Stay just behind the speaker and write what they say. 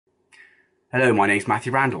Hello, my name's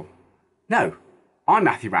Matthew Randall. No, I'm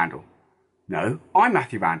Matthew Randall. No, I'm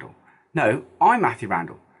Matthew Randall. No, I'm Matthew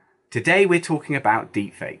Randall. Today we're talking about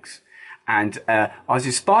deepfakes. And I was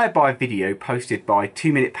inspired by a video posted by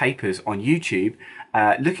 2 Minute Papers on YouTube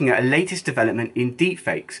looking at a latest development in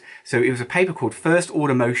deepfakes. So it was a paper called First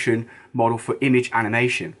Order Motion Model for Image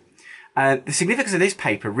Animation. The significance of this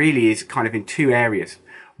paper really is kind of in two areas.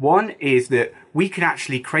 One is that we can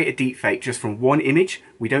actually create a deepfake just from one image.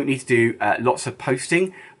 We don't need to do lots of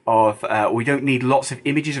posting of, we don't need lots of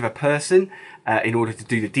images of a person in order to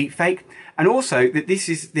do the deepfake. And also that this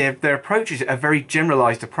is their approach is a very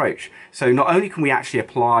generalized approach. So not only can we actually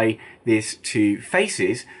apply this to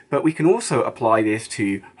faces, but we can also apply this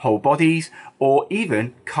to whole bodies or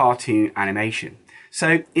even cartoon animation.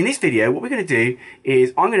 So in this video, what we're going to do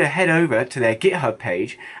is I'm going to head over to their GitHub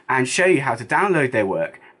page and show you how to download their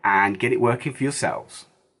work and get it working for yourselves.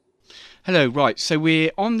 Hello, right, so we're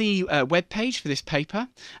on the web page for this paper,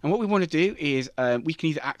 and what we want to do is we can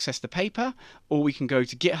either access the paper or we can go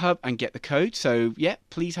to GitHub and get the code. So yeah,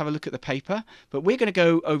 please have a look at the paper, but we're going to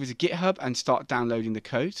go over to GitHub and start downloading the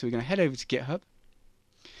code. So we're going to head over to GitHub.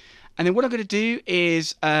 And then what I'm going to do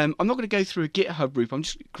is, I'm not going to go through a GitHub route. I'm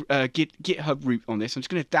just GitHub route on this. I'm just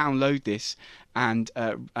going to download this and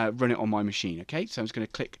run it on my machine. Okay, so I'm just going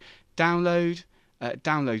to click download,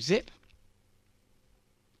 download zip.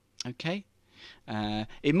 Okay,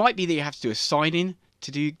 it might be that you have to do a sign in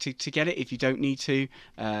to get it. If you don't need to,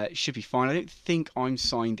 it should be fine. I don't think I'm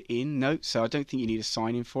signed in. No, so I don't think you need a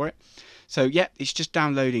sign in for it. So yeah, it's just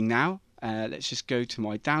downloading now. Let's just go to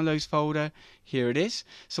my downloads folder. Here it is.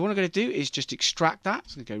 So what I'm going to do is just extract that.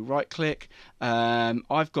 So I'm going to go right click.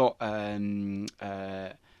 I've got WinZip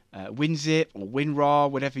or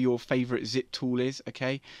WinRAR, whatever your favorite zip tool is.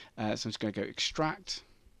 Okay, so I'm just going to go extract.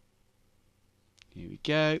 Here we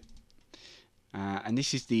go. And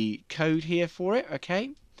this is the code here for it.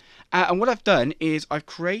 Okay. And what I've done is I've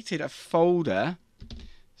created a folder.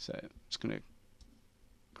 So I'm just going to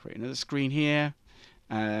create another screen here.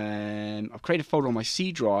 I've created a folder on my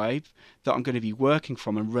C drive that I'm going to be working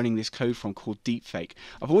from and running this code from called Deepfake.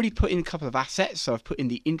 I've already put in a couple of assets, so I've put in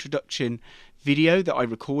the introduction video that I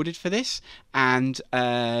recorded for this and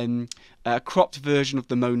a cropped version of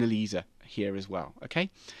the Mona Lisa here as well. Okay,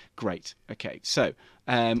 great. Okay, so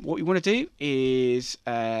what we want to do is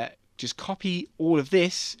just copy all of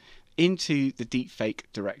this into the Deepfake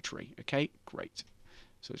directory. Okay, great.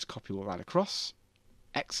 So let's copy all that across.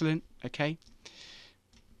 Excellent. Okay.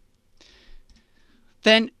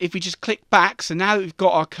 Then if we just click back, so now that we've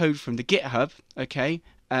got our code from the GitHub, okay,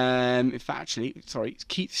 if actually, sorry,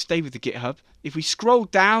 stay with the GitHub. If we scroll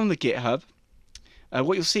down the GitHub,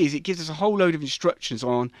 what you'll see is it gives us a whole load of instructions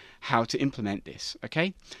on how to implement this,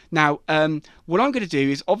 okay? Now, what I'm going to do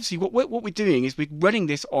is, obviously, what we're doing is we're running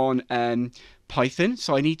this on Python,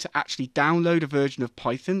 so I need to actually download a version of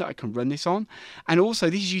Python that I can run this on. And also,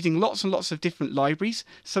 this is using lots and lots of different libraries.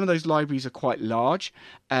 Some of those libraries are quite large.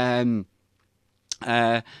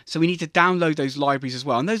 So we need to download those libraries as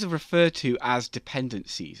well, and those are referred to as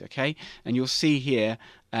dependencies. Okay, and you'll see here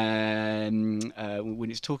when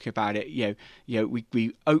it's talking about it,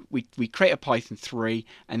 we create a Python 3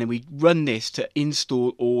 and then we run this to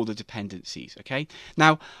install all the dependencies. Okay,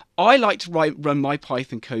 now I like to run my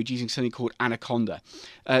Python code using something called Anaconda.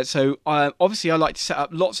 So obviously I like to set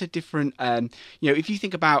up lots of different, if you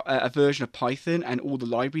think about a version of Python and all the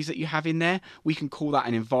libraries that you have in there, we can call that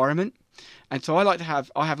an environment. And so I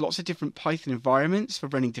have lots of different Python environments for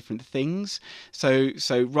running different things. So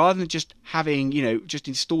rather than just having, just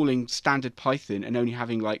installing standard Python and only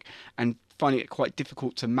having and finding it quite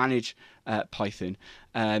difficult to manage Python,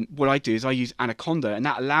 what I do is I use Anaconda, and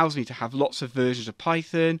that allows me to have lots of versions of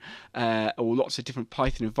Python or lots of different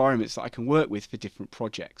Python environments that I can work with for different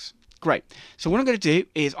projects. Great. So what I'm going to do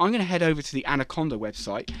is I'm going to head over to the Anaconda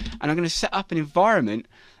website and I'm going to set up an environment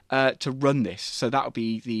to run this. So that'll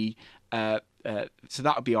be the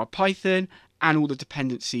that'll be our Python and all the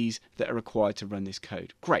dependencies that are required to run this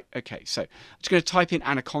code. Great. Okay, so I'm just going to type in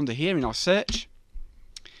Anaconda here in our search,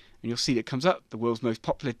 and you'll see that it comes up, the world's most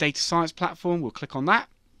popular data science platform. We'll click on that,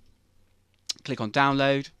 click on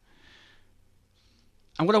download,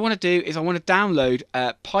 and what I want to do is I want to download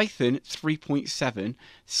Python 3.7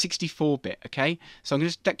 64-bit. Okay, so I'm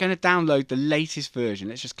just going to download the latest version.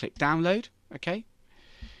 Let's just click download. Okay.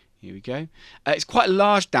 Here we go. It's quite a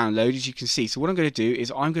large download, as you can see. So what I'm going to do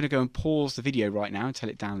is I'm going to go and pause the video right now until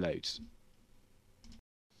it downloads.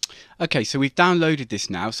 Okay, so we've downloaded this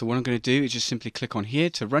now, so what I'm going to do is just simply click on here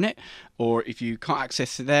to run it, or if you can't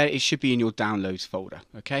access it there, it should be in your downloads folder.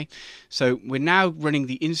 Okay, so we're now running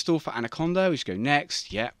the install for Anaconda. We just go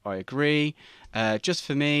next. Yeah, I agree. Just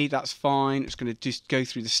for me, that's fine. It's going to just go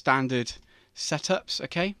through the standard setups.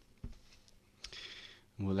 Okay,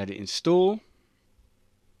 and we'll let it install.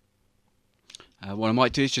 What I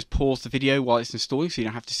might do is just pause the video while it's installing, so you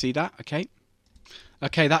don't have to see that.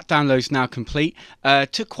 Okay, that download's now complete.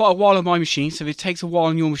 Took quite a while on my machine, so if it takes a while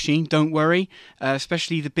on your machine, don't worry,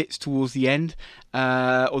 especially the bits towards the end.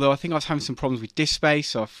 Although I think I was having some problems with disk space,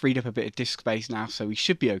 so I've freed up a bit of disk space now, so we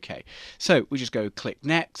should be okay. So we just go click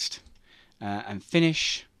next and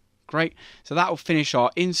finish. Great, so that will finish our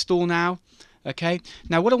install now. Okay,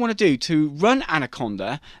 now what I want to do to run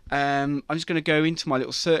Anaconda, I'm just going to go into my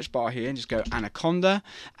little search bar here and just go Anaconda,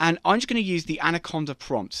 and I'm just going to use the Anaconda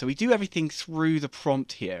prompt. So we do everything through the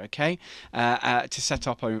prompt here, okay, to set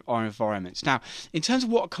up our environments. Now, in terms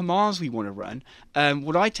of what commands we want to run,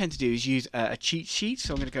 what I tend to do is use a cheat sheet.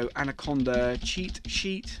 So I'm going to go Anaconda cheat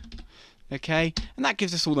sheet. Okay, and that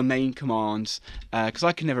gives us all the main commands, because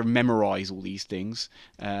I can never memorize all these things.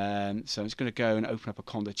 So I'm just going to go and open up a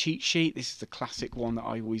Conda cheat sheet. This is the classic one that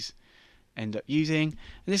I always end up using,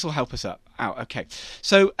 and this will help us out. Okay,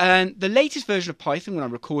 so the latest version of Python when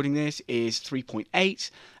I'm recording this is 3.8.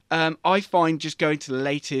 I find just going to the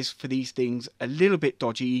latest for these things a little bit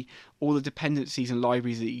dodgy. All the dependencies and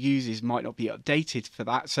libraries that it uses might not be updated for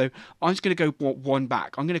that, so I'm just going to go one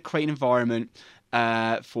back. I'm going to create an environment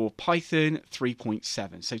for Python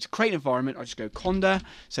 3.7. So to create an environment, I just go Conda.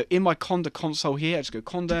 So in my Conda console here, I just go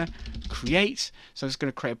Conda, create. So I'm just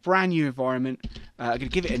going to create a brand new environment. I'm going to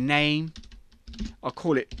give it a name. I'll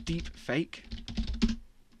call it Deepfake.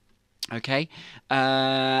 Okay,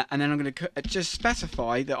 and then I'm going to just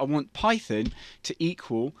specify that I want Python to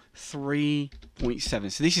equal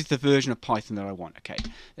 3.7. So this is the version of Python that I want. Okay,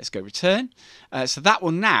 let's go return. So that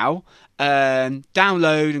will now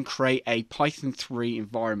download and create a Python 3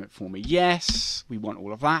 environment for me. Yes, we want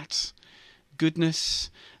all of that. Goodness.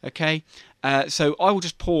 Okay, so I will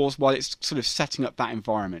just pause while it's sort of setting up that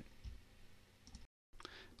environment.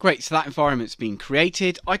 Great, so that environment's been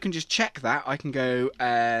created. I can just check that. I can go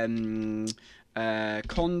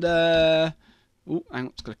Conda. Oh, hang on,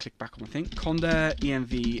 it's got to click back on my thing. Conda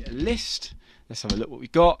env list. Let's have a look what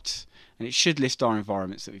we've got. And it should list our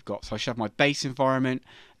environments that we've got. So I should have my base environment,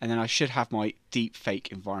 and then I should have my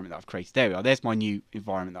Deepfake environment that I've created. There we are. There's my new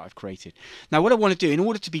environment that I've created. Now, what I want to do, in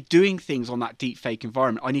order to be doing things on that Deepfake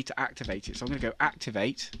environment, I need to activate it. So I'm going to go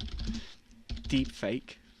activate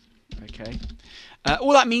Deepfake. Okay.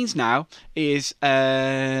 All that means now is,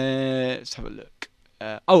 let's have a look.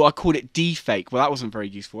 Oh, I called it Deepfake. Well, that wasn't very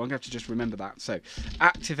useful. I'm going to have to just remember that. So,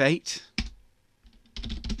 activate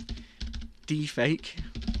Deepfake.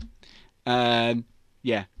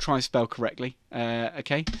 Yeah, try and spell correctly.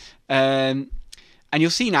 Okay. And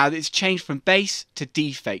you'll see now that it's changed from base to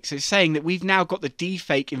Deepfake. So it's saying that we've now got the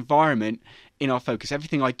Deepfake environment in our focus.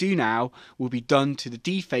 Everything I do now will be done to the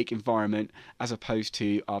Deepfake environment as opposed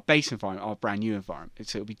to our base environment, our brand new environment.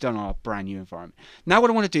 So it'll be done on our brand new environment. Now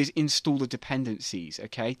what I want to do is install the dependencies.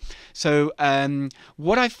 Okay, so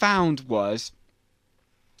what I found was,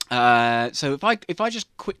 so if I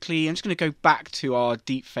just quickly, I'm just going to go back to our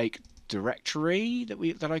Deepfake directory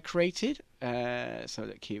that I created. So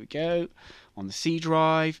look, here we go on the C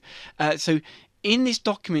drive. So in this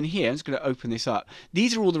document here, I'm just going to open this up.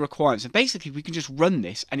 These are all the requirements, and basically we can just run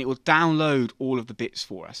this and it will download all of the bits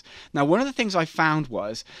for us. Now, one of the things I found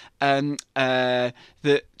was so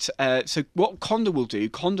what Conda will do,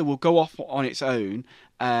 Conda will go off on its own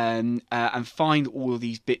and find all of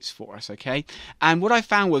these bits for us, okay? And what I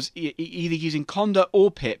found was either using Conda or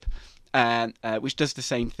pip, which does the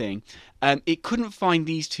same thing, it couldn't find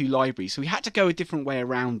these two libraries, so we had to go a different way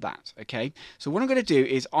around that. Okay, so what I'm going to do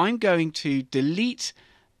is I'm going to delete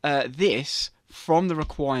this from the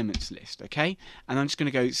requirements list, okay, and I'm just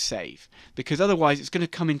going to go save, because otherwise it's going to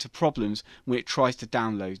come into problems when it tries to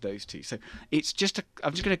download those two. So it's just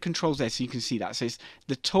I'm just going to Control Z so you can see that. So it's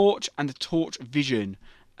the Torch and the Torch Vision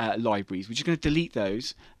libraries. We're just going to delete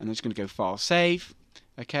those, and I'm just going to go File, Save.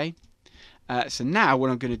 Okay. So now what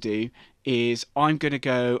I'm going to do is I'm going to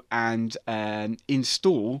go and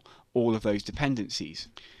install all of those dependencies.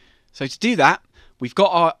 So to do that, we've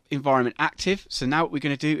got our environment active. So now what we're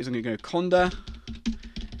going to do is I'm going to go Conda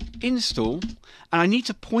install, and I need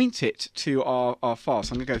to point it to our file.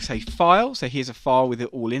 So I'm going to go say File. So here's a file with it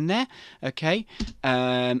all in there. Okay,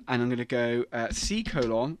 and I'm going to go C:\/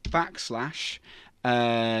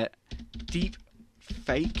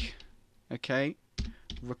 Deepfake. Okay.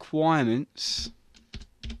 Requirements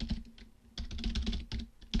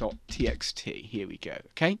 .txt. Here we go.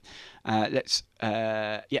 Okay, let's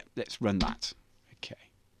run that. Okay,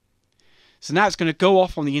 so now it's going to go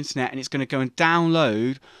off on the internet and it's going to go and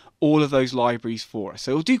download all of those libraries for us.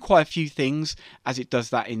 So it'll do quite a few things as it does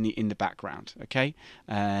that in the background. Okay,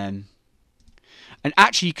 and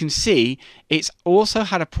actually you can see it's also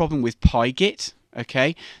had a problem with Pygit.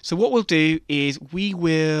 Okay, so what we'll do is we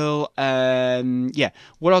will,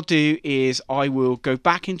 what I'll do is I will go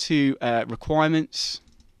back into requirements,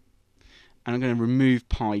 and I'm going to remove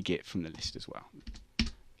Pygit from the list as well.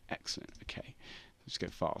 Excellent. Okay, let's go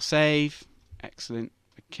file save. Excellent.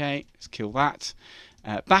 Okay, let's kill that.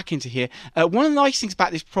 Back into here. One of the nice things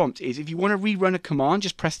about this prompt is if you want to rerun a command,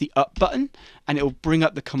 just press the up button and it will bring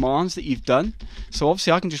up the commands that you've done. So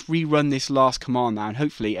obviously I can just rerun this last command now and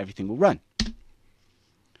hopefully everything will run.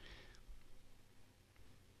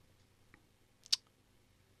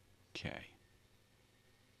 Okay.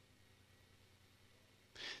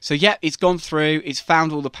 So yeah, it's gone through, it's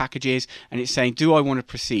found all the packages and it's saying, do I want to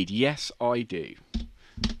proceed? Yes, I do.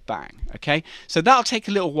 Bang. Okay, so that'll take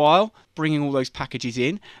a little while bringing all those packages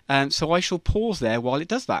in, so I shall pause there while it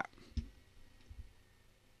does that.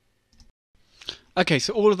 Okay,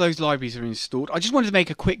 so all of those libraries are installed. I just wanted to make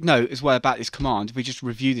a quick note as well about this command. If we just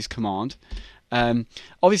review this command,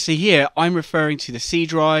 obviously here I'm referring to the C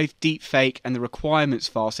drive, Deepfake, and the requirements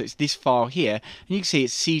file. So it's this file here, and you can see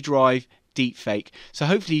it's C drive, Deepfake. So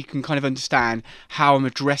hopefully you can kind of understand how I'm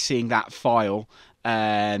addressing that file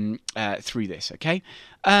through this. Okay.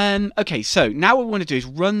 Okay, so now what we want to do is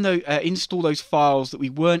run install those files that we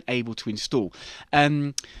weren't able to install.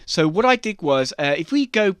 So what I did was, if we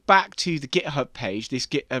go back to the GitHub page, this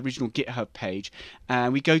original GitHub page,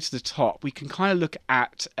 and we go to the top, we can kind of look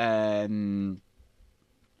at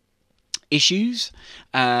issues,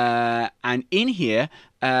 and in here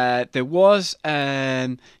there was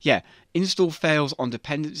install fails on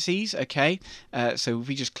dependencies. Okay, so if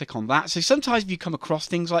we just click on that, so sometimes if you come across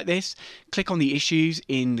things like this, click on the issues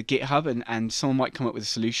in the GitHub and someone might come up with a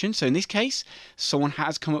solution. So in this case someone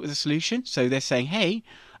has come up with a solution, so they're saying, hey,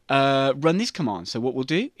 run this command. So what we'll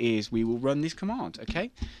do is we will run this command.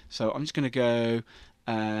 Okay, so I'm just going to go,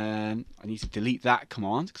 I need to delete that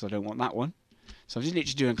command because I don't want that one. So I'm just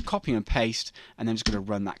literally doing a copy and paste and then just going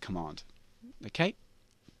to run that command. Okay,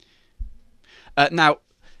 now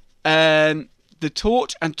the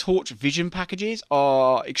Torch and Torch Vision packages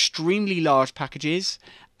are extremely large packages.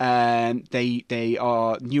 They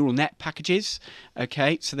are neural net packages.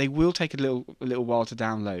 Okay, so they will take a little while to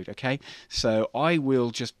download. Okay, so I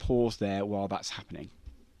will just pause there while that's happening.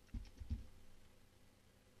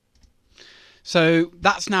 So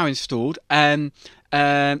that's now installed.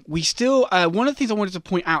 We still, one of the things I wanted to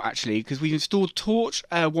point out actually, because we've installed Torch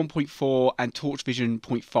 1.4 and Torch Vision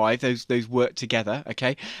 0.5, those work together.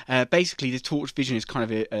 Okay, basically the Torch Vision is kind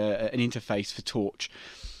of an interface for Torch.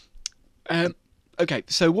 Okay,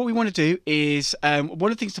 so what we want to do is, one of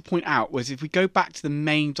the things to point out was if we go back to the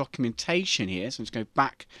main documentation here, so let's go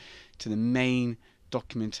back to the main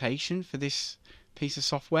documentation for this piece of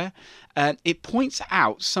software, it points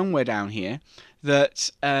out somewhere down here that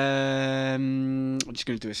I'm just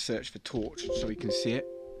going to do a search for Torch so we can see it.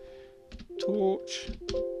 Torch.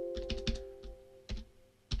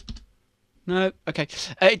 No, okay.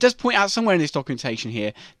 It does point out somewhere in this documentation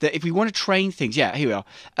here that if we want to train things, yeah, here we are.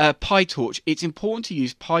 PyTorch. It's important to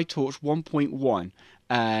use PyTorch 1.1.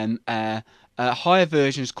 Higher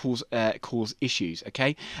versions cause issues.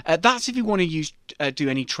 Okay, that's if you want to use do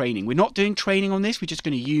any training. We're not doing training on this. We're just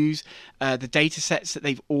going to use the data sets that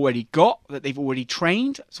they've already got, that they've already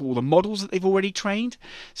trained, so all the models that they've already trained.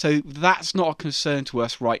 So that's not a concern to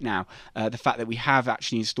us right now. The fact that we have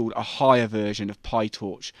actually installed a higher version of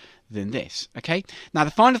PyTorch than this. Okay, now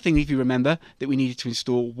the final thing, if you remember, that we needed to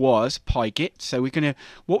install was Pygit. So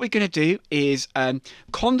what we're gonna do is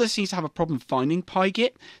Conda seems to have a problem finding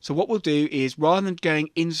Pygit. So what we'll do is, rather than going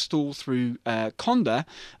install through Conda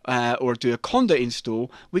or do a Conda install,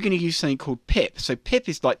 we're going to use something called pip. So pip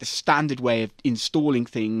is like the standard way of installing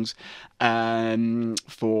things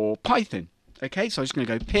for Python. Okay, so I'm just going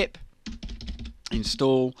to go pip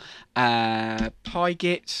install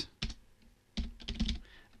Pygit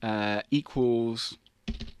equals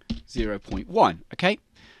 0.1. Okay,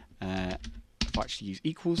 if I actually use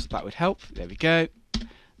equals, that would help. There we go.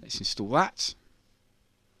 Let's install that.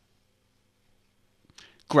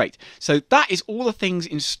 Great. So that is all the things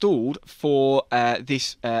installed for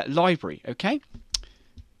this library. Okay.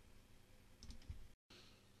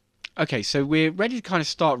 Okay, so we're ready to kind of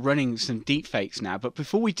start running some deepfakes now, but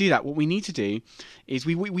before we do that, what we need to do is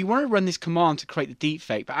we want to run this command to create the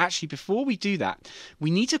deepfake, but actually before we do that, we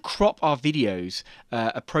need to crop our videos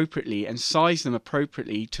appropriately and size them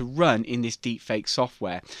appropriately to run in this deepfake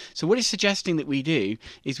software. So what it's suggesting that we do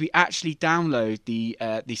is we actually download the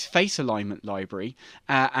this face alignment library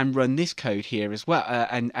and run this code here as well,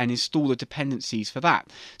 and install the dependencies for that.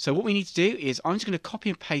 So what we need to do is I'm just going to copy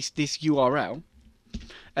and paste this URL.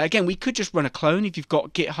 Again, we could just run a clone if you've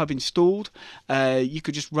got GitHub installed. You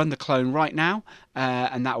could just run the clone right now,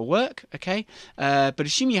 and that will work. Okay, but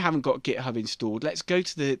assuming you haven't got GitHub installed, let's go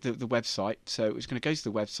to the website. So we're just going to go to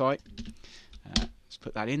the website. Let's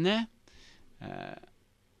put that in there. Let's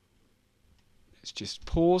just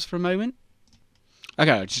pause for a moment.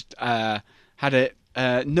 Okay, I just had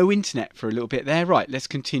no internet for a little bit there. Right, let's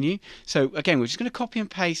continue. So again, we're just going to copy and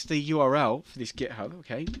paste the URL for this GitHub.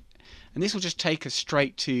 Okay. And this will just take us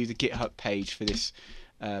straight to the GitHub page for this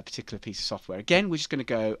particular piece of software. Again, we're just going to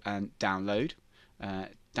go and download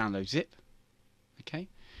zip. Okay,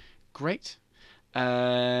 great.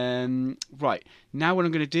 Right, now what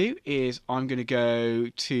I'm going to do is I'm going to go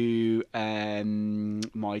to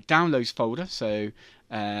my downloads folder. So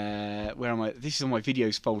where am I? This is on my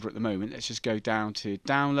videos folder at the moment. Let's just go down to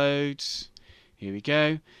downloads. Here we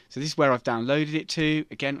go. So this is where I've downloaded it to.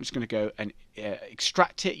 Again, I'm just going to go and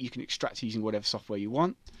extract it. You can extract it using whatever software you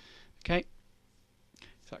want. Okay.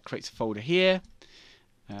 So that creates a folder here.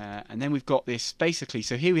 And then we've got this basically.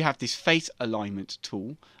 So here we have this face alignment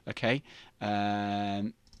tool. Okay.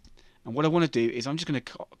 And what I want to do is I'm just going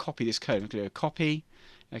to copy this code. I'm going to go copy.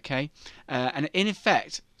 Okay. And in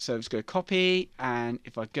effect, so I'm just going to copy. And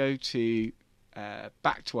if I go to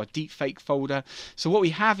back to our deepfake folder. So what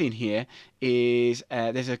we have in here is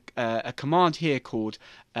there's a command here called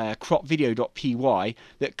cropvideo.py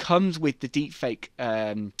that comes with the deepfake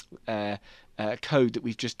code that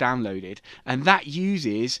we've just downloaded, and that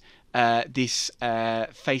uses this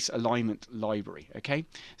face alignment library. Okay,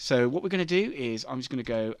 so what we're going to do is I'm just going to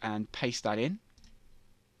go and paste that in.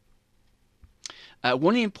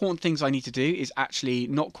 One of the important things I need to do is actually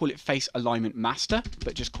not call it face alignment master,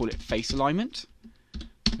 but just call it face alignment.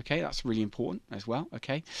 Okay, that's really important as well.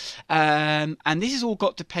 Okay, and this has all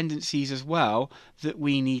got dependencies as well that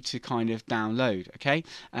we need to kind of download. Okay,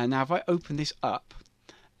 and now if I open this up,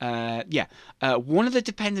 one of the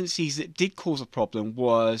dependencies that did cause a problem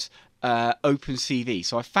was OpenCV.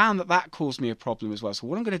 So I found that caused me a problem as well. So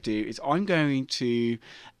what I'm going to do is I'm going to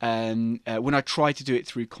when I try to do it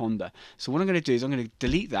through Conda. So what I'm going to do is I'm going to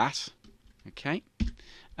delete that. Okay,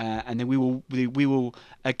 and then we will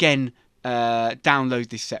again download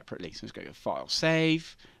this separately. So let's go to File,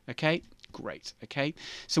 Save. Okay. Great. Okay,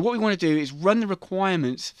 so what we want to do is run the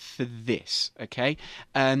requirements for this. Okay,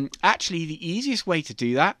 actually the easiest way to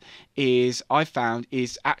do that is I found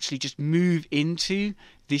is actually just move into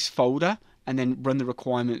this folder and then run the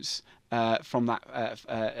requirements from that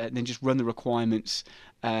and then just run the requirements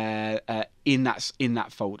in that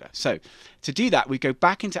folder. So to do that, we go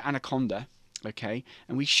back into Anaconda. Okay,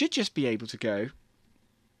 and we should just be able to go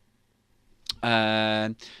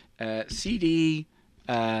cd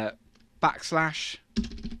backslash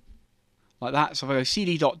like that. So if I go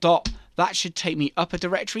cd ... that should take me up a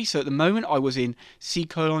directory. So at the moment I was in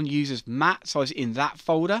c:\users mat, so I was in that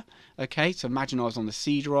folder. Okay, so imagine I was on the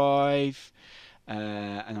C drive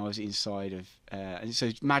and I was inside of and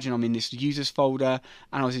so imagine I'm in this users folder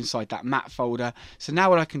and I was inside that mat folder. So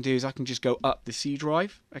now what I can do is I can just go up the C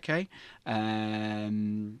drive. Okay,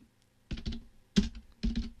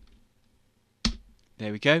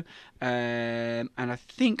 there we go. And I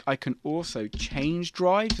think I can also change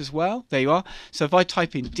drives as well. There you are. So if I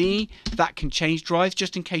type in D, that can change drives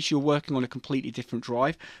just in case you're working on a completely different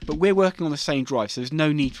drive. But we're working on the same drive, so there's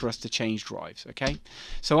no need for us to change drives. Okay.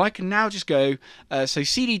 So I can now just go, so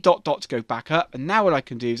cd ... to go back up. And now what I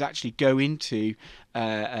can do is actually go into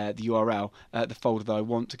the URL, the folder that I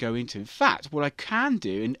want to go into. In fact, what I can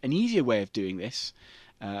do, and an easier way of doing this,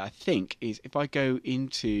 I think, is if I go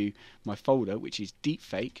into my folder, which is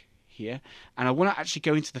deepfake here, and I want to actually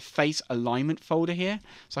go into the face alignment folder here,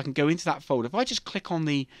 so I can go into that folder. If I just click on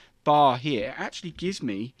the bar here, it actually gives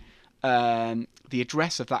me the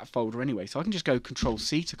address of that folder anyway. So I can just go Control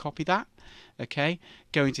C to copy that. Okay,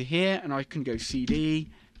 go into here, and I can go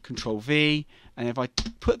CD, Control V, And if I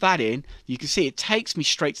put that in, you can see it takes me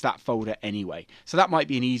straight to that folder anyway. So that might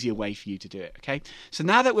be an easier way for you to do it. Okay. So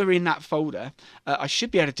now that we're in that folder, I should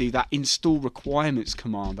be able to do that install requirements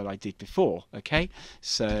command that I did before. Okay.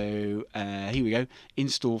 So here we go.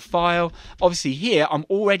 Install file. Obviously here I'm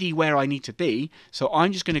already where I need to be. So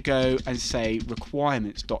I'm just going to go and say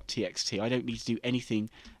requirements.txt. I don't need to do anything,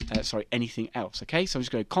 anything else. Okay. So I'm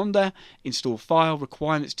just going to conda, install file,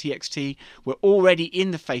 requirements.txt. We're already in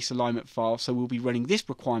the face alignment file. So we'll be running this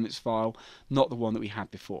requirements file, not the one that we had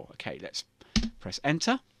before. Okay, let's press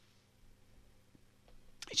enter.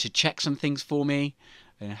 It should check some things for me,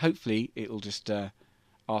 and hopefully it will just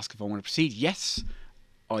ask if I want to proceed. Yes,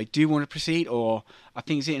 I do want to proceed. Or I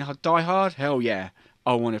think it's in Die Hard. Hell yeah,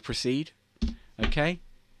 I want to proceed. Okay,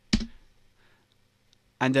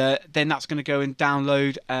 and then that's going to go and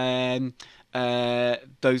download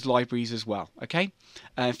those libraries as well. Okay,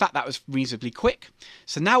 in fact that was reasonably quick.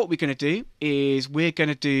 So now what we're going to do is we're going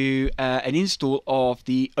to do an install of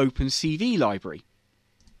the OpenCV library.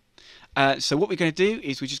 So what we're going to do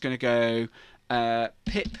is we're just going to go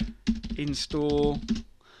pip install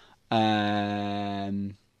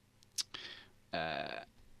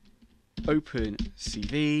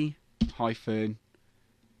OpenCV hyphen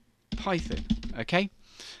Python. Okay.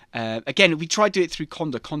 Again, we tried to do it through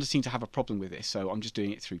conda. Conda seemed to have a problem with this, so I'm just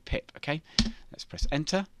doing it through pip. Okay, let's press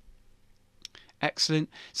enter. Excellent.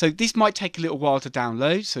 So this might take a little while to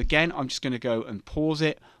download. So again, I'm just going to go and pause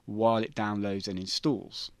it while it downloads and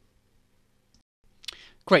installs.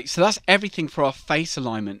 Great. So that's everything for our face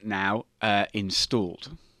alignment now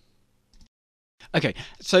installed. Okay,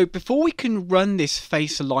 so before we can run this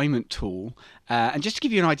face alignment tool, and just to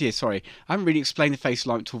give you an idea, sorry, I haven't really explained the face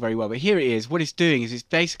alignment tool very well, but here it is. What it's doing is it's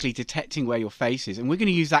basically detecting where your face is, and we're going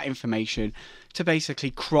to use that information to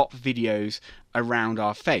basically crop videos around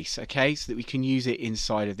our face, okay, so that we can use it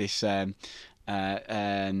inside of this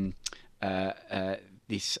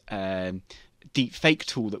deepfake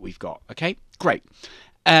tool that we've got. Okay, great.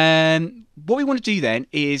 What we want to do then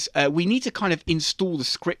is we need to kind of install the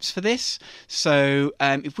scripts for this. So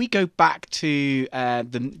if we go back to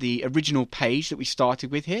the original page that we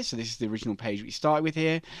started with here, so this is the original page we started with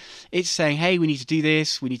here, it's saying, hey, we need to do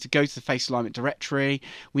this, we need to go to the face alignment directory,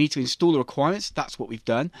 we need to install the requirements. That's what we've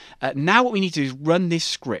done. Now what we need to do is run this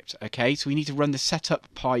script. Okay, so we need to run the setup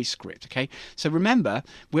py script. Okay, so remember,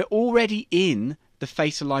 we're already in the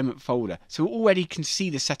face alignment folder, so we already can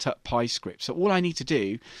see the setup py script. So all I need to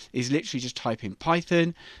do is literally just type in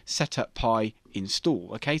Python setup py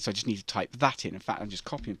install. Okay, so I just need to type that in. In fact, I'll just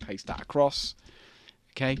copy and paste that across.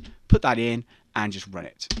 Okay, put that in and just run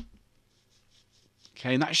it.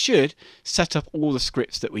 Okay, and that should set up all the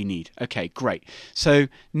scripts that we need. Okay, great. So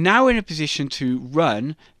now we're in a position to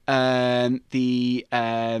run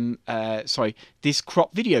this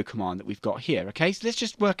crop video command that we've got here. Okay, so let's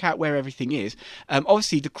just work out where everything is.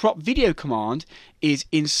 Obviously, the crop video command is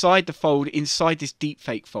inside the folder, inside this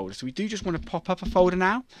deepfake folder. So we do just want to pop up a folder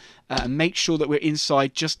now and make sure that we're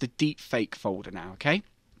inside just the deepfake folder now. Okay.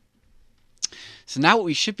 So now what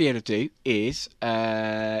we should be able to do is,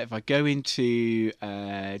 if I go into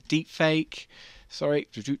deepfake, sorry,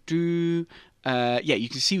 yeah, you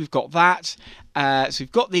can see we've got that. So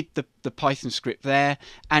we've got the Python script there,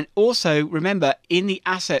 and also remember in the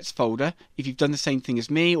assets folder, if you've done the same thing as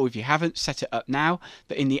me, or if you haven't, set it up now.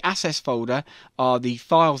 But in the assets folder are the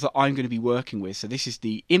files that I'm going to be working with. So this is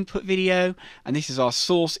the input video, and this is our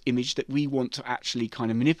source image that we want to actually kind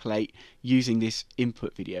of manipulate using this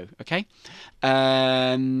input video. Okay,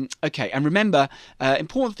 okay, and remember,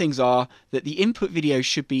 important things are that the input video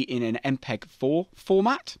should be in an MPEG-4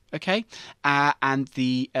 format. Okay, and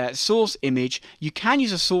the source image, you can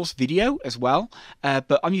use a source video as well,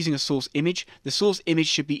 but I'm using a source image. The source image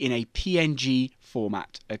should be in a PNG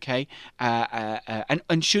format, okay,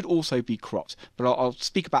 and should also be cropped, but I'll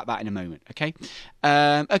speak about that in a moment. Okay,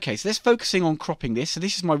 okay, so let's focusing on cropping this. So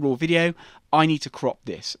this is my raw video. I need to crop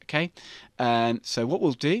this. Okay, so what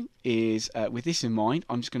we'll do is, with this in mind,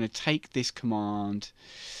 I'm just going to take this command.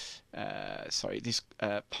 This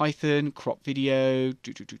Python crop video.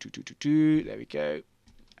 There we go.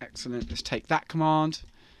 Excellent. Let's take that command.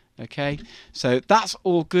 Okay, so that's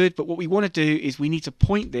all good, but what we want to do is we need to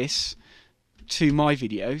point this to my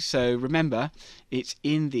video. So remember, it's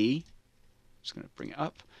in the, I'm just going to bring it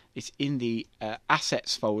up, it's in the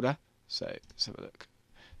assets folder. So let's have a look.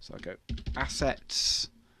 So I go assets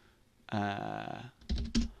 /,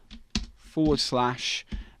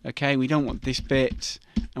 okay, we don't want this bit,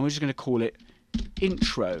 and we're just going to call it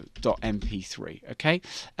intro.mp3. okay,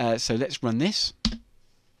 so let's run this.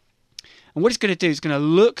 And what it's going to do is going to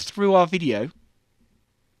look through our video,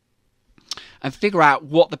 and figure out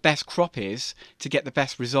what the best crop is to get the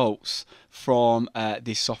best results from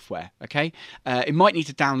this software. Okay, it might need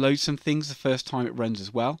to download some things the first time it runs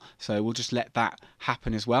as well, so we'll just let that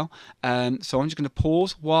happen as well. So I'm just going to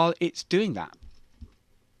pause while it's doing that.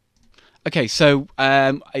 Okay, so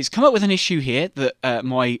it's come up with an issue here that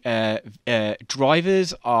my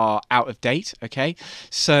drivers are out of date. Okay,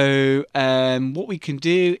 so what we can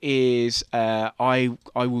do is I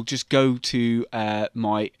will just go to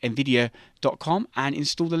my nvidia.com and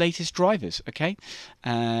install the latest drivers. Okay,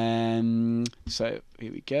 so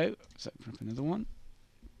here we go. Let's open up another one.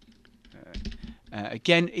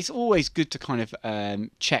 Again, it's always good to kind of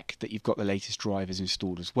check that you've got the latest drivers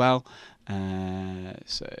installed as well.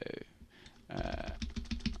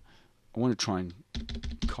 I want to try and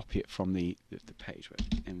copy it from the page.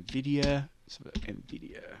 NVIDIA, so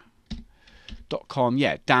NVIDIA.com.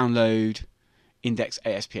 Yeah, download index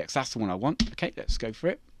ASPX. That's the one I want. Okay, let's go for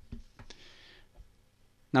it.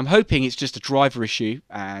 Now I'm hoping it's just a driver issue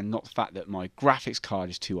and not the fact that my graphics card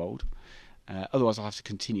is too old. Otherwise, I'll have to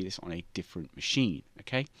continue this on a different machine.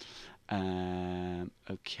 Okay.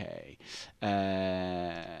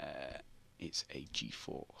 It's a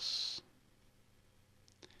GeForce.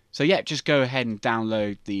 So yeah, just go ahead and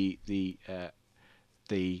download the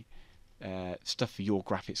stuff for your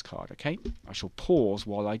graphics card. Okay, I shall pause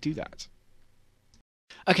while I do that.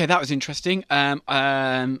 Okay, that was interesting.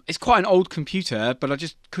 It's quite an old computer, but I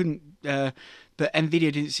just couldn't. But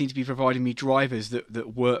NVIDIA didn't seem to be providing me drivers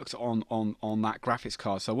that worked on that graphics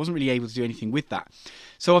card, so I wasn't really able to do anything with that.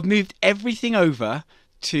 So I've moved everything over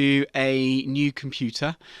to a new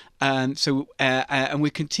computer, and we're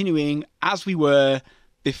continuing as we were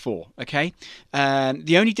before. Okay,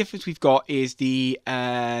 the only difference we've got is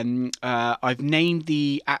I've named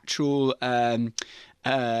the actual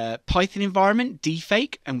Python environment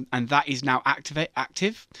Deepfake, and that is now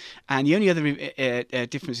active. And the only other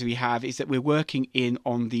difference we have is that we're working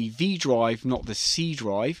on the V drive, not the C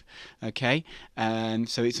drive. Okay,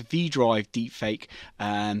 so it's a V drive Deepfake,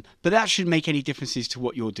 but that shouldn't make any differences to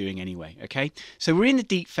what you're doing anyway. Okay, so we're in the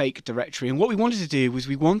Deepfake directory, and what we wanted to do was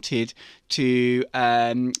we wanted to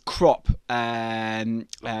crop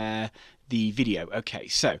the video. Okay,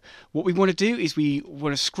 so what we want to do is we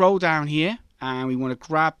want to scroll down here, and we want to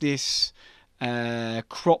grab this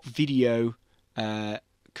crop video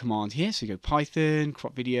command here. So you go Python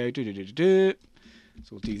crop video. So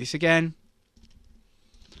we'll do this again.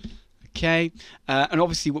 Okay, and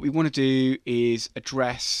obviously what we want to do is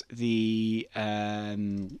address the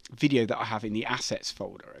video that I have in the assets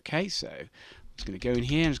folder. Okay, so I'm just going to go in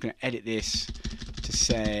here. I'm just going to edit this to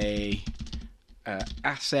say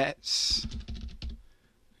assets.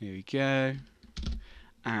 Here we go.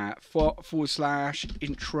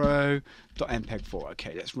 /intro.mpeg4.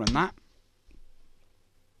 Okay, let's run that.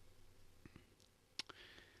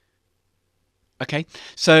 Okay,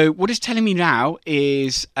 so what it's telling me now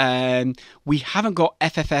is we haven't got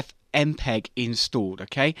FFmpeg installed.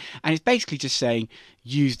 Okay, and it's basically just saying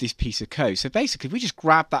use this piece of code. So basically, if we just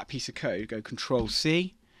grab that piece of code, go Control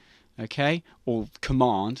C, okay, or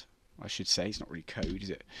Command, I should say, it's not really code, is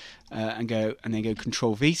it? And then go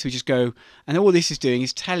Control V. So we just go, and all this is doing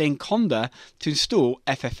is telling Conda to install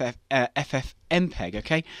FFmpeg.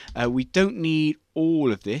 Okay, we don't need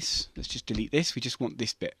all of this. Let's just delete this. We just want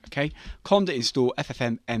this bit. Okay, Conda install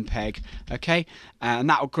FFmpeg. Okay, and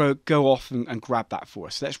that will go off and grab that for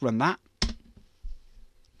us. So let's run that.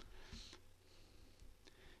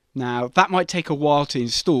 Now that might take a while to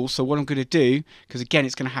install, so what I'm going to do, because again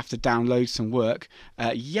it's going to have to download some work.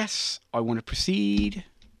 Yes, I want to proceed.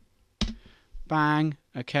 Bang.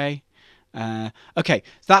 Okay. Okay,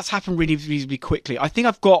 that's happened really reasonably quickly. I think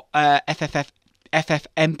I've got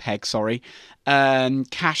FFmpeg, sorry,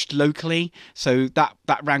 cached locally, so that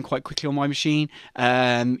ran quite quickly on my machine.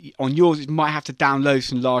 On yours, it might have to download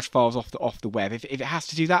some large files off the web. If it has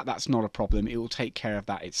to do that, that's not a problem. It will take care of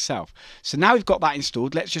that itself. So now we've got that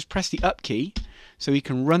installed. Let's just press the up key so we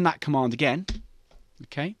can run that command again.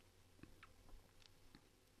 Okay.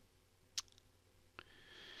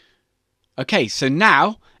 Okay, so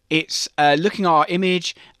now it's looking at our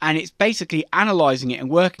image, and it's basically analysing it and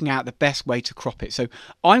working out the best way to crop it. So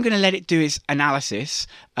I'm going to let it do its analysis,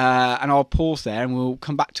 and I'll pause there, and we'll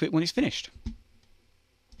come back to it when it's finished.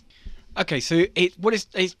 Okay, so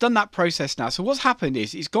it's done that process now. So what's happened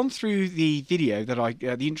is it's gone through the video that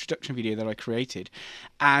the introduction video that I created,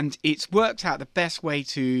 and it's worked out the best way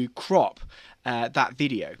to crop that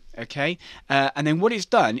video. Okay, and then what it's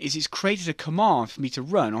done is it's created a command for me to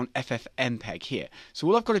run on FFmpeg here. So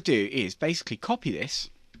all I've got to do is basically copy this,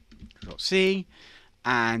 Control C,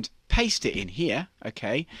 and paste it in here,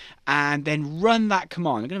 okay, and then run that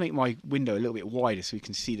command. I'm going to make my window a little bit wider so we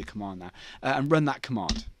can see the command now, and run that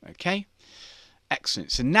command, okay.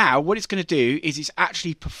 Excellent. So now what it's going to do is it's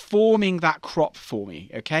actually performing that crop for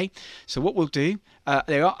me, okay. So what we'll do, there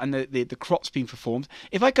we are, and the crop's been performed.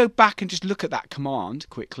 If I go back and just look at that command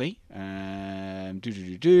quickly,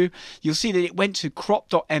 you'll see that it went to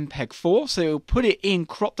crop.mpeg4, so it'll put it in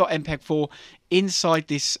crop.mpeg4 inside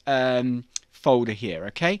this folder here,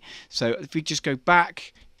 okay. So if we just go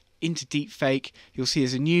back into Deepfake, you'll see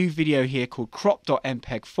there's a new video here called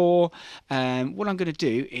crop.mpeg4. What I'm going to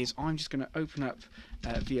do is I'm just going to open up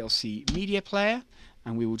VLC Media Player,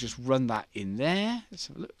 and we will just run that in there. Let's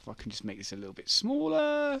have a look if I can just make this a little bit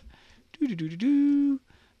smaller.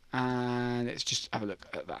 And let's just have a look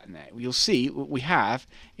at that in there. You'll see what we have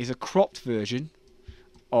is a cropped version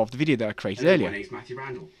of the video that I created earlier. My name's Mathew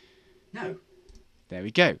Randall. No. There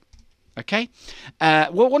we go. Okay,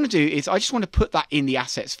 what I want to do is I just want to put that in the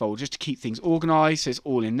assets folder just to keep things organized, so it's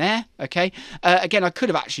all in there. Okay, again, I could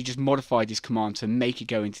have actually just modified this command to make it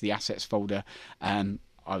go into the assets folder. I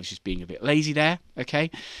was just being a bit lazy there.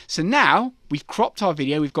 Okay, so now we've cropped our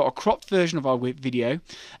video. We've got a cropped version of our video.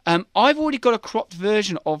 I've already got a cropped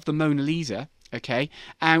version of the Mona Lisa. Okay,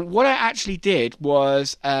 and what I actually did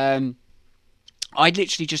was I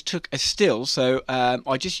literally just took a still, so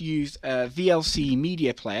I just used a VLC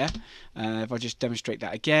Media Player. If I just demonstrate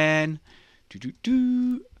that again,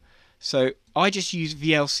 so I just used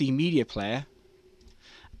VLC Media Player,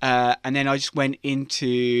 and then I just went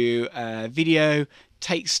into video,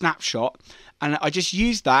 take snapshot, and I just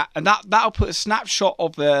used that, and that'll put a snapshot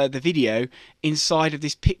of the video inside of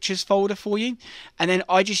this pictures folder for you, and then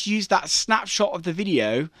I just used that snapshot of the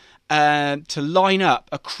video to line up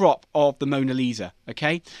a crop of the Mona Lisa,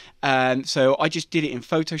 okay? So I just did it in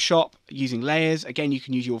Photoshop using layers. Again, you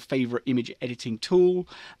can use your favorite image editing tool,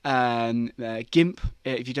 GIMP,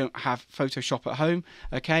 if you don't have Photoshop at home,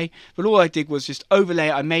 okay? But all I did was just overlay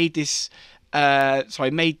it. I made this, I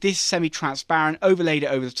made this semi-transparent, overlaid it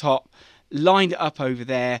over the top, lined it up over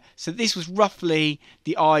there, so this was roughly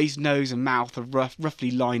the eyes, nose and mouth are roughly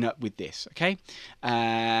line up with this, okay,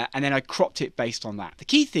 and then I cropped it based on that. The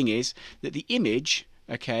key thing is that the image,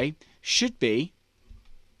 okay, should be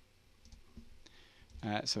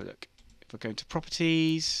so look, if I go into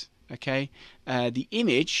properties, okay, the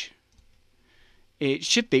image, it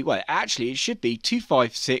should be, well, actually it should be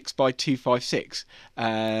 256 by 256,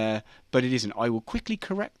 but it isn't. I will quickly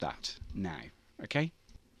correct that now, okay.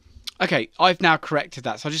 Okay, I've now corrected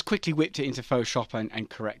that, so I just quickly whipped it into Photoshop and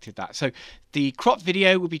corrected that. So the cropped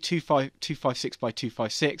video will be 256 by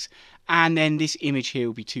 256, and then this image here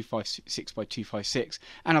will be 256 by 256,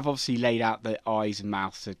 and I've obviously laid out the eyes and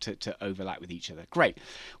mouth to overlap with each other. Great.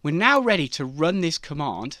 We're now ready to run this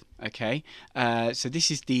command, okay? So this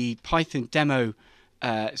is the Python demo,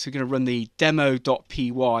 so we're going to run the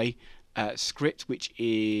demo.py script, which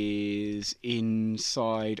is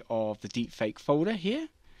inside of the Deepfake folder here.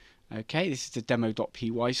 Okay, this is the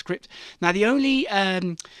demo.py script. Now, the only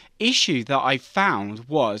issue that I found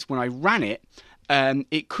was when I ran it,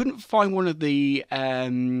 it couldn't find one of the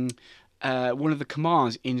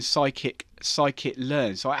commands in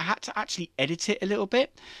scikit-learn. So I had to actually edit it a little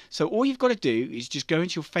bit. So all you've got to do is just go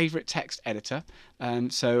into your favorite text editor.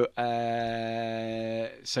 So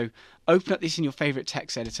open up this in your favorite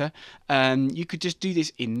text editor. You could just do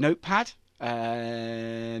this in Notepad.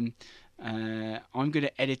 I'm going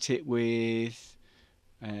to edit it with,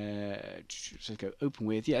 so go open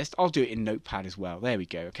with, yes, I'll do it in Notepad as well. There we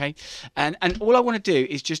go, okay. And all I want to do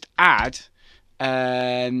is just add,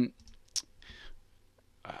 in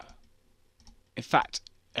fact,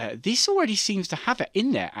 this already seems to have it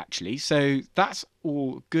in there actually, so that's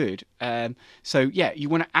all good. So yeah, you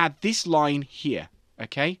want to add this line here,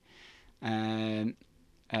 okay,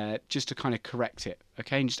 just to kind of correct it,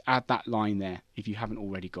 okay, and just add that line there if you haven't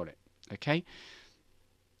already got it. Okay,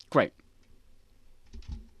 great.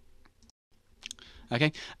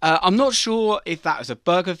 Okay, I'm not sure if that was a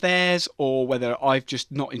bug of theirs or whether I've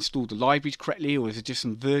just not installed the libraries correctly, or is it just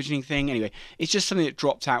some versioning thing. Anyway, it's just something that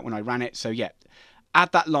dropped out when I ran it. So yeah,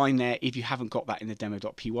 add that line there if you haven't got that in the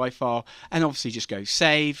demo.py file, and obviously just go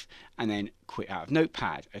save and then quit out of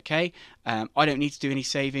Notepad. Okay, I don't need to do any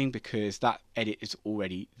saving because that edit is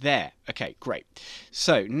already there. Okay, great.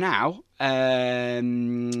 So now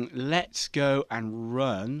let's go and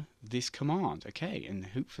run this command. Okay, and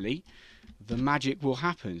hopefully the magic will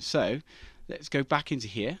happen. So let's go back into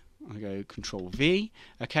here. I go Control V.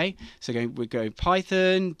 Okay, so we go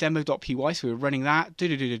Python demo.py. So we're running that.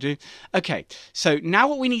 Okay, so now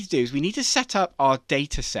what we need to do is we need to set up our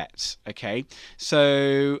data sets. Okay,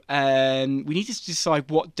 so we need to decide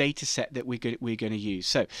what data set that we're going to use.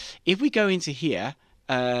 So if we go into here,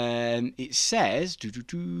 it says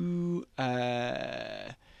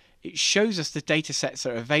it shows us the data sets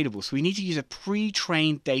that are available. So we need to use a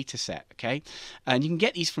pre-trained data set, okay? And you can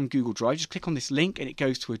get these from Google Drive. Just click on this link and it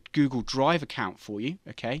goes to a Google Drive account for you,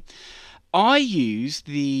 okay? I use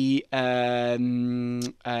the Vox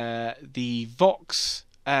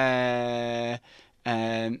ADV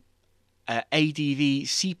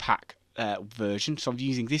CPAC version. So I'm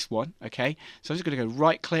using this one, okay? So I'm just going to go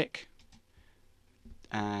right-click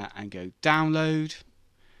and go download.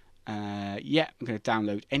 Yeah, I'm going to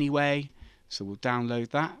download anyway, so we'll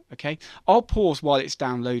download that. Okay, I'll pause while it's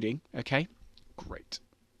downloading. Okay, great.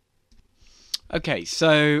 Okay,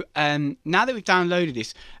 so now that we've downloaded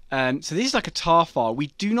this, so this is like a tar file. We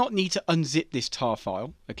do not need to unzip this tar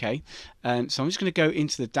file. Okay, so I'm just going to go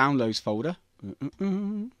into the downloads folder,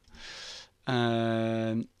 and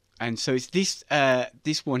so it's this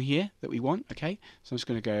this one here that we want. Okay, so I'm just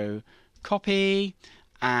going to go copy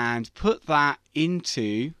and put that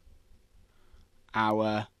into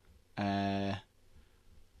our the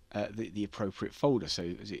appropriate folder. So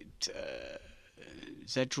is it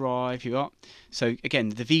Z drive? You got, so again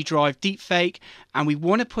the V drive Deepfake, and we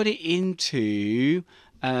want to put it into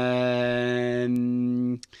I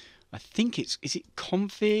think is it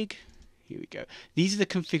config. Here we go. These are the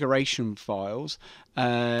configuration files.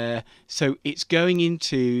 So it's going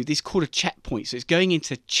into this called a checkpoint. So it's going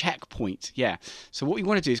into checkpoint. Yeah. So what we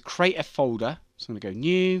want to do is create a folder. So I'm going to go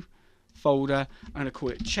new folder. I'm going to call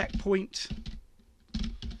it checkpoint.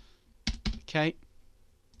 Okay.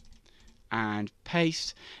 And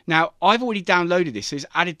paste. Now I've already downloaded this, so it's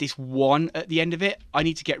added this one at the end of it. I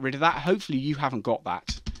need to get rid of that. Hopefully you haven't got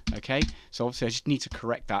that. Okay, so obviously I just need to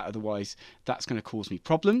correct that, otherwise that's going to cause me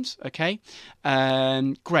problems. Okay,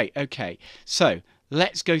 great. Okay, so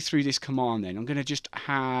let's go through this command then. I'm going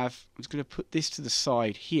to put this to the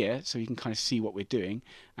side here so you can kind of see what we're doing,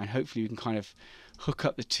 and hopefully we can kind of hook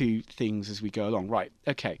up the two things as we go along. Right,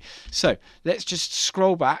 okay, so let's just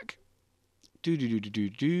scroll back.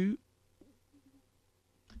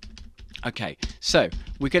 Okay, so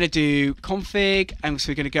we're going to do config, and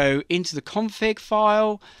so we're going to go into the config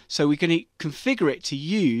file. So we're going to configure it to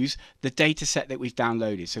use the data set that we've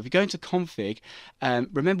downloaded. So if we go into config,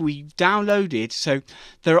 remember we downloaded, so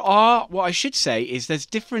there are, what I should say is there's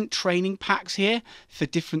different training packs here for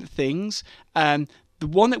different things. The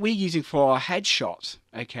one that we're using for our headshot,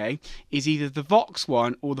 okay, is either the Vox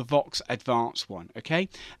one or the Vox Advanced one, okay?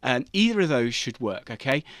 Either of those should work,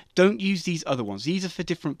 okay? Don't use these other ones. These are for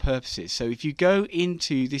different purposes. So if you go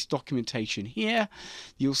into this documentation here,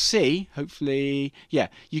 you'll see, hopefully, yeah,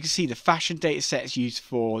 you can see the fashion data set is used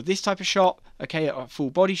for this type of shot, okay, a full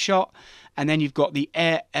body shot, and then you've got the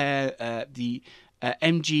MG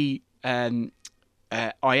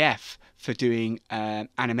IF for doing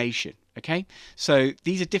animation. Okay, so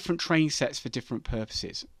these are different training sets for different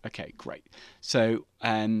purposes. Okay, great. So,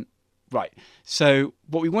 right. So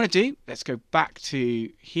what we want to do, let's go back to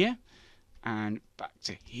here and back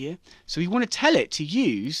to here. So we want to tell it to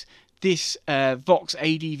use this Vox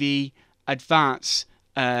ADV Advanced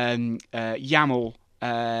YAML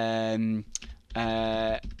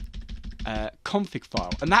config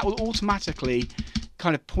file, and that will automatically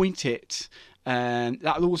kind of point it.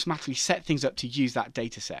 That will automatically set things up to use that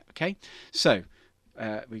data set. Okay, so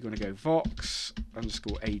we're going to go Vox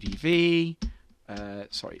underscore ADV,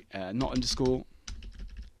 not underscore,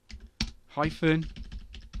 hyphen,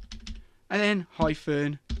 and then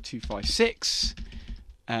hyphen 256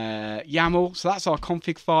 YAML. So that's our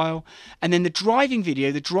config file, and then the driving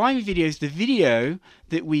video. The driving video is the video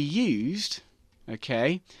that we used.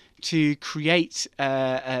 Okay, to create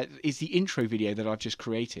is the intro video that I've just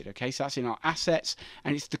created. Okay, so that's in our assets,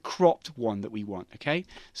 and it's the cropped one that we want. Okay,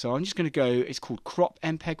 so I'm just going to go, it's called crop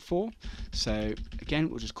mpeg4. So again,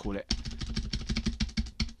 we'll just call it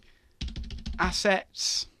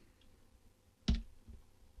assets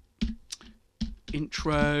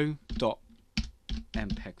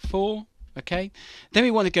intro.mpeg4. Okay, then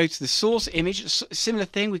we want to go to the source image. Similar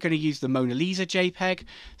thing, we're going to use the Mona Lisa JPEG.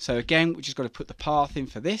 So again, we just got to put the path in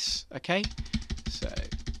for this. Okay, so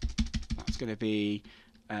that's going to be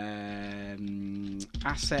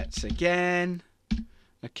assets again.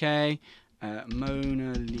 Okay,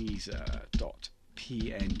 Mona Lisa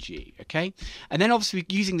 .png. Okay, and then obviously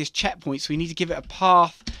we're using this checkpoint, so we need to give it a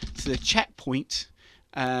path to the checkpoint.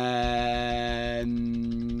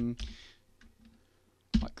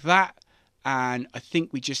 Like like that. And I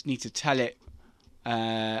think we just need to tell it,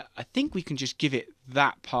 I think we can just give it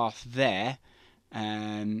that path there.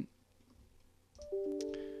 In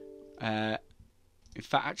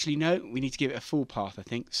fact, actually, no, we need to give it a full path, I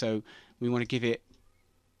think. So we want to give it,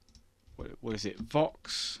 what is it,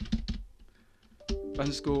 vox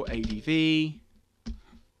underscore adv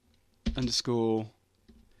underscore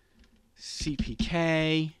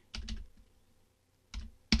cpk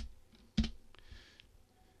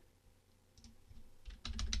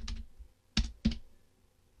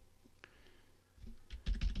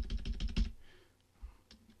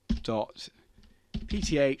dot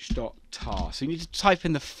pth dot tar. So you need to type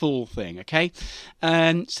in the full thing, okay?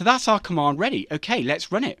 So that's our command ready. Okay,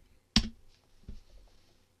 let's run it.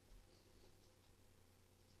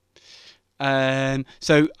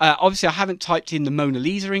 Obviously I haven't typed in the Mona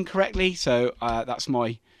Lisa incorrectly, so that's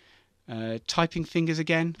my typing fingers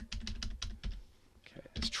again. Okay,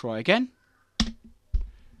 let's try again.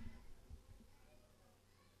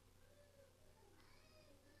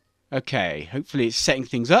 Okay, hopefully it's setting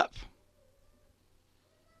things up.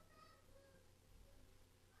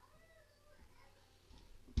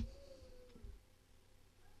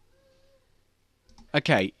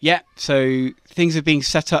 Okay, yeah, so things are being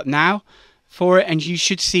set up now for it, and you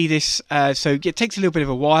should see this, so it takes a little bit of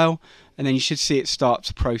a while, and then you should see it start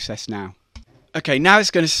to process now. Okay, now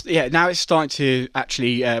it's going to, yeah, now it's starting to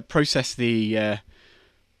actually process the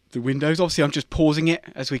windows. Obviously, I'm just pausing it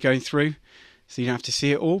as we're going through, so you don't have to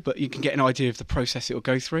see it all, but you can get an idea of the process it will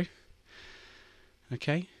go through.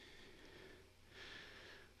 Okay,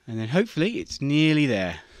 and then hopefully it's nearly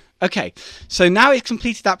there. Okay, so now it's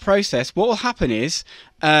completed that process. What will happen is,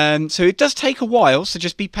 so it does take a while, so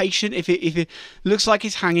just be patient. If it looks like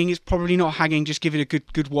it's hanging, it's probably not hanging. Just give it a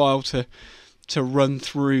good while to run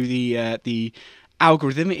through the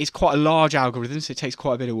algorithm. It is quite a large algorithm, so it takes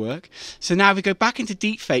quite a bit of work. So now if we go back into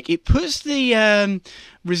Deepfake, it puts the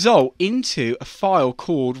result into a file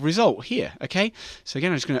called result here. Okay, so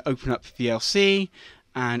again, I'm just going to open up VLC,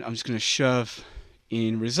 and I'm just going to shove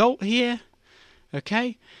in result here.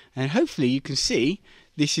 Okay, and hopefully you can see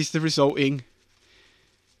this is the resulting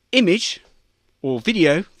image or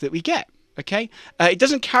video that we get. Okay, it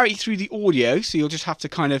doesn't carry through the audio, so you'll just have to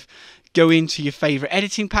kind of go into your favorite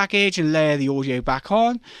editing package and layer the audio back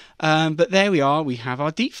on. But there we are, we have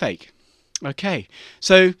our deepfake. Okay,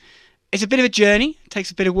 so it's a bit of a journey, it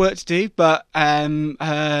takes a bit of work to do, but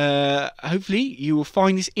hopefully you will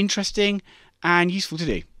find this interesting and useful to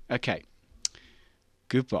do. Okay,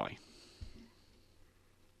 goodbye.